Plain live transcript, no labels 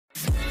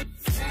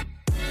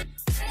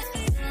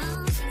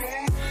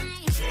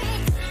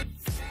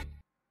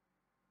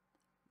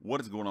What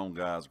is going on,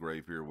 guys?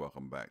 Grave here.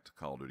 Welcome back to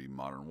Call of Duty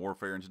Modern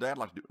Warfare. And today I'd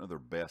like to do another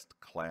best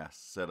class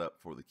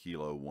setup for the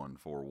Kilo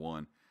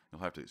 141.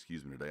 You'll have to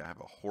excuse me today. I have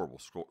a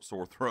horrible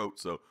sore throat,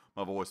 so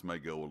my voice may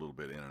go a little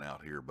bit in and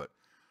out here. But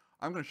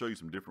I'm going to show you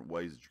some different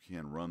ways that you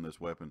can run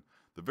this weapon.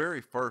 The very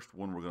first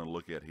one we're going to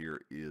look at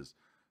here is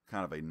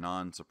kind of a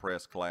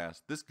non-suppressed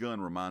class. This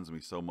gun reminds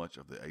me so much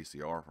of the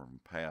ACR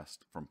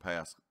from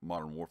past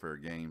Modern Warfare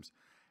games.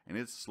 And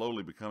it's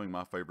slowly becoming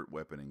my favorite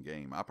weapon in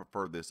game. I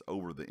prefer this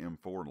over the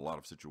M4 in a lot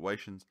of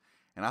situations,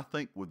 and I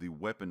think with the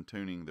weapon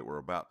tuning that we're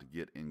about to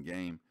get in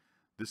game,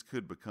 this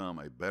could become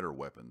a better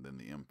weapon than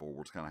the M4.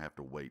 We'll just kind of have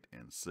to wait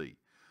and see.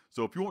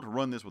 So if you want to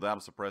run this without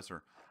a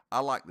suppressor, I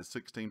like the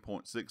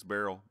 16.6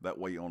 barrel. That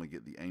way you only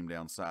get the aim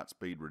down sight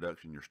speed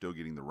reduction. You're still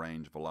getting the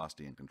range,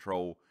 velocity, and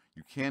control.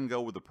 You can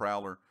go with the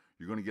Prowler.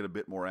 You're going to get a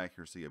bit more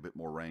accuracy, a bit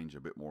more range, a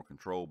bit more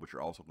control, but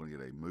you're also going to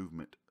get a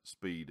movement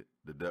speed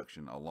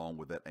deduction along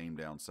with that aim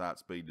down sight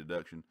speed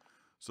deduction.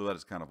 So that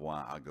is kind of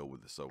why I go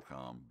with the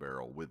SOCOM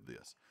barrel with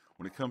this.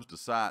 When it comes to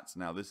sights,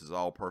 now this is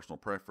all personal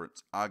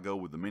preference. I go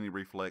with the Mini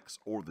Reflex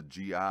or the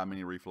GI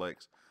Mini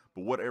Reflex,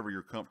 but whatever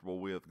you're comfortable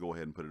with, go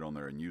ahead and put it on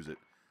there and use it.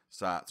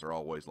 Sights are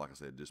always, like I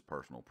said, just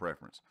personal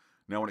preference.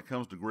 Now when it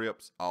comes to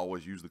grips, I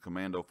always use the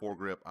Commando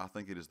foregrip. I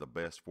think it is the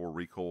best for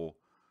recoil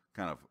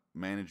kind of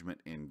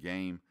management in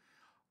game.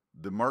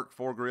 The Merc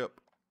foregrip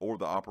or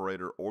the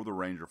Operator or the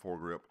Ranger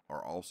foregrip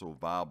are also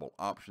viable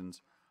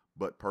options,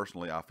 but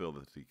personally I feel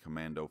that the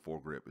Commando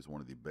foregrip is one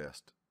of the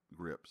best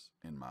grips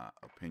in my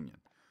opinion.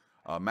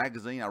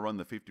 Magazine, I run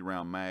the 50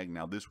 round mag.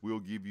 Now this will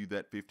give you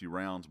that 50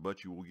 rounds,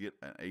 but you will get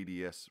an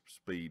ADS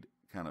speed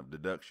kind of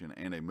deduction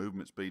and a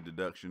movement speed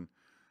deduction.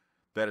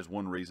 That is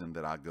one reason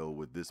that I go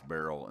with this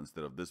barrel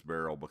instead of this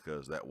barrel,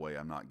 because that way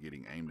I'm not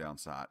getting aim down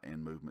sight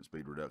and movement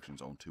speed reductions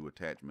on two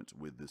attachments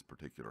with this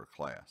particular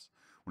class.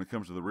 When it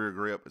comes to the rear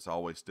grip, it's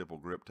always stipple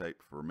grip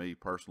tape for me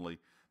personally.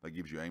 That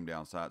gives you aim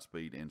down sight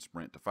speed and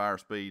sprint to fire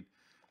speed.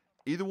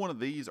 Either one of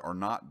these are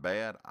not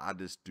bad. I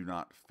just do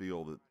not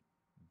feel that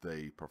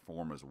they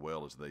perform as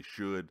well as they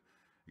should,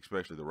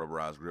 especially the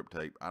rubberized grip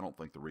tape. I don't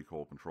think the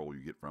recoil control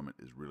you get from it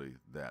is really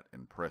that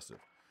impressive.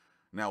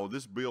 Now with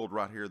this build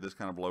right here, this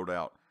kind of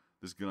loadout,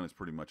 this gun is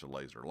pretty much a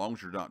laser. As long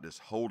as you're not just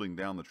holding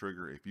down the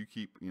trigger, if you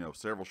keep,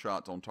 several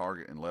shots on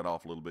target and let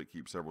off a little bit,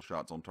 keep several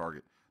shots on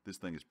target, this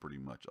thing is pretty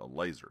much a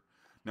laser.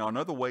 Now,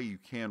 another way you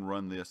can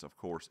run this, of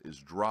course, is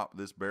drop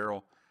this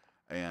barrel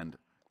and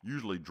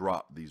usually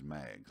drop these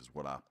mags is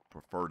what I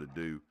prefer to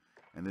do,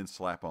 and then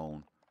slap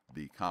on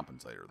the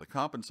compensator. The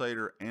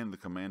compensator and the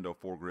Commando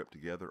foregrip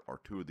together are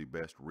two of the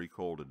best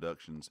recoil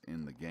deductions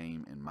in the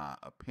game, in my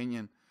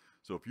opinion.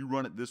 So if you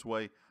run it this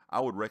way,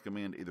 I would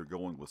recommend either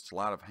going with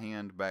sleight of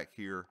hand back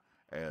here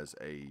as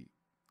a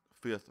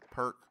fifth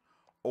perk,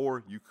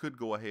 or you could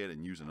go ahead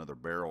and use another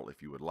barrel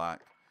if you would like,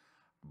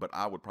 but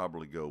I would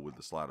probably go with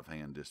the sleight of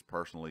hand just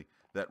personally.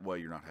 That way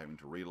you're not having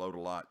to reload a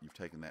lot. You've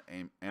taken that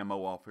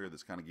ammo off here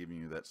that's kind of giving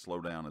you that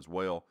slowdown as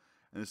well,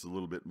 and this is a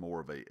little bit more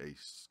of a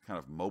kind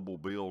of mobile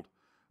build,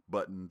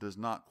 but does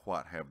not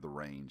quite have the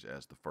range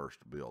as the first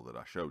build that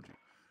I showed you.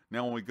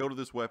 Now when we go to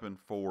this weapon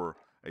for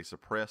a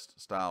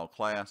suppressed style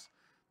class,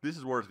 this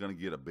is where it's going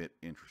to get a bit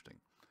interesting.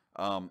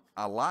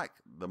 I like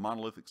the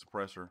monolithic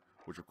suppressor,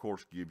 which of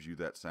course gives you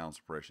that sound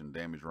suppression,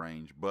 damage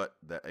range, but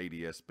that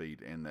ADS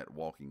speed and that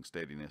walking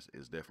steadiness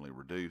is definitely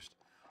reduced,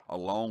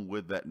 along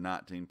with that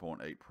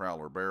 19.8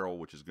 Prowler barrel,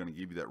 which is going to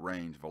give you that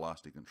range,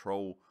 velocity,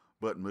 control,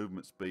 but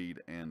movement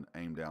speed and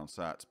aim down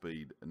sight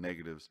speed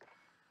negatives.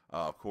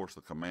 Of course,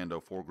 the Commando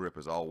foregrip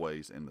as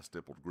always, and the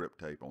stippled grip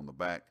tape on the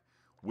back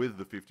with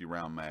the 50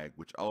 round mag,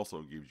 which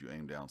also gives you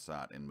aim down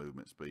sight and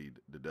movement speed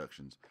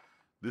deductions.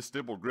 This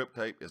stippled grip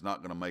tape is not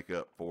going to make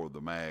up for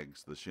the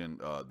mags, the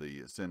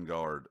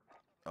SynGuard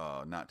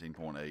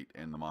 19.8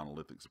 and the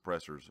monolithic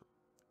suppressors,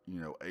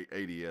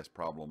 ADS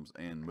problems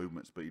and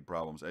movement speed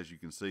problems. As you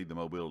can see, the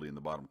mobility in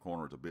the bottom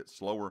corner is a bit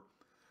slower.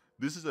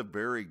 This is a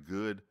very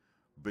good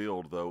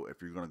build though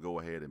if you're going to go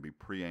ahead and be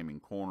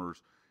pre-aiming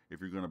corners, if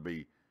you're going to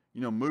be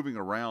moving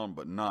around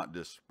but not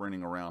just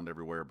sprinting around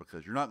everywhere,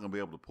 because you're not going to be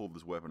able to pull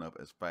this weapon up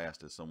as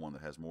fast as someone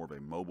that has more of a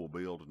mobile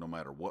build, no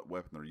matter what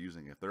weapon they're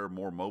using. If they're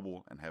more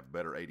mobile and have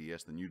better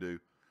ADS than you do,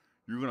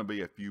 you're going to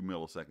be a few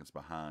milliseconds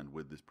behind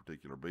with this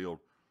particular build,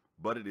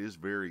 but it is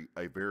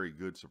a very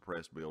good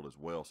suppressed build as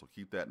well, so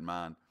keep that in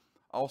mind.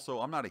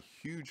 Also, I'm not a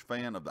huge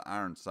fan of the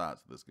iron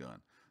sights of this gun.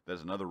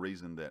 That's another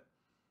reason that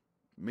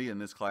me and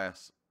this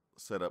class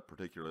set up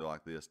particularly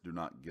like this do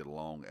not get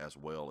along as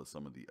well as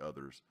some of the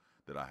others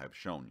that I have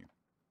shown you.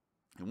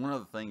 And one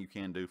other thing you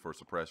can do for a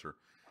suppressor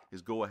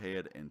is go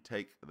ahead and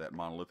take that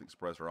monolithic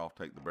suppressor off,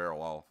 take the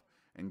barrel off,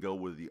 and go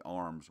with the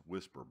ARMS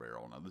Whisper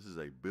barrel. Now this is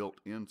a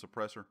built-in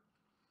suppressor.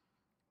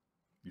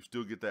 You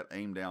still get that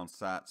aim down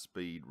sight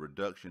speed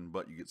reduction,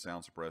 but you get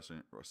sound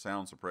suppression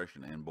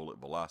and bullet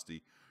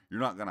velocity.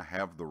 You're not going to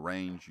have the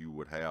range you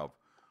would have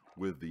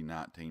with the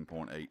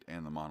 19.8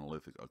 and the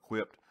monolithic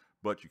equipped,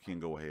 but you can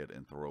go ahead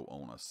and throw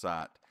on a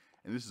sight.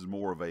 And this is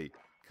more of a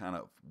kind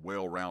of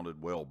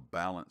well-rounded,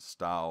 well-balanced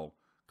style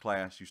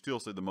class. You still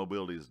see the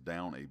mobility is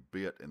down a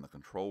bit and the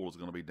control is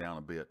going to be down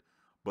a bit,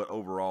 but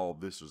overall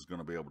this is going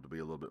to be able to be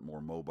a little bit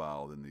more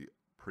mobile than the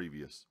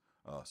previous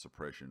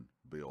suppression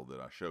build that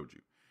I showed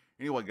you.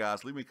 Anyway,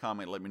 guys, leave me a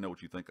comment. Let me know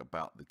what you think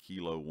about the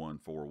Kilo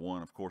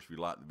 141. Of course, if you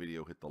like the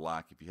video, hit the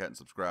like. If you hadn't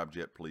subscribed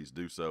yet, please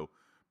do so.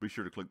 Be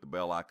sure to click the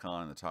bell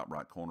icon in the top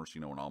right corner so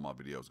you know when all my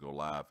videos go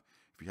live.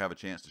 If you have a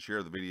chance to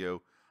share the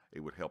video, it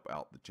would help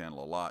out the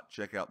channel a lot.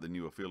 Check out the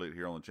new affiliate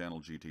here on the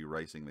channel, GT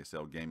Racing. They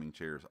sell gaming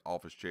chairs,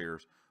 office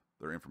chairs.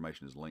 Their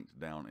information is linked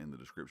down in the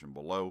description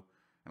below.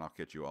 And I'll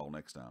catch you all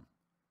next time.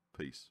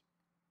 Peace.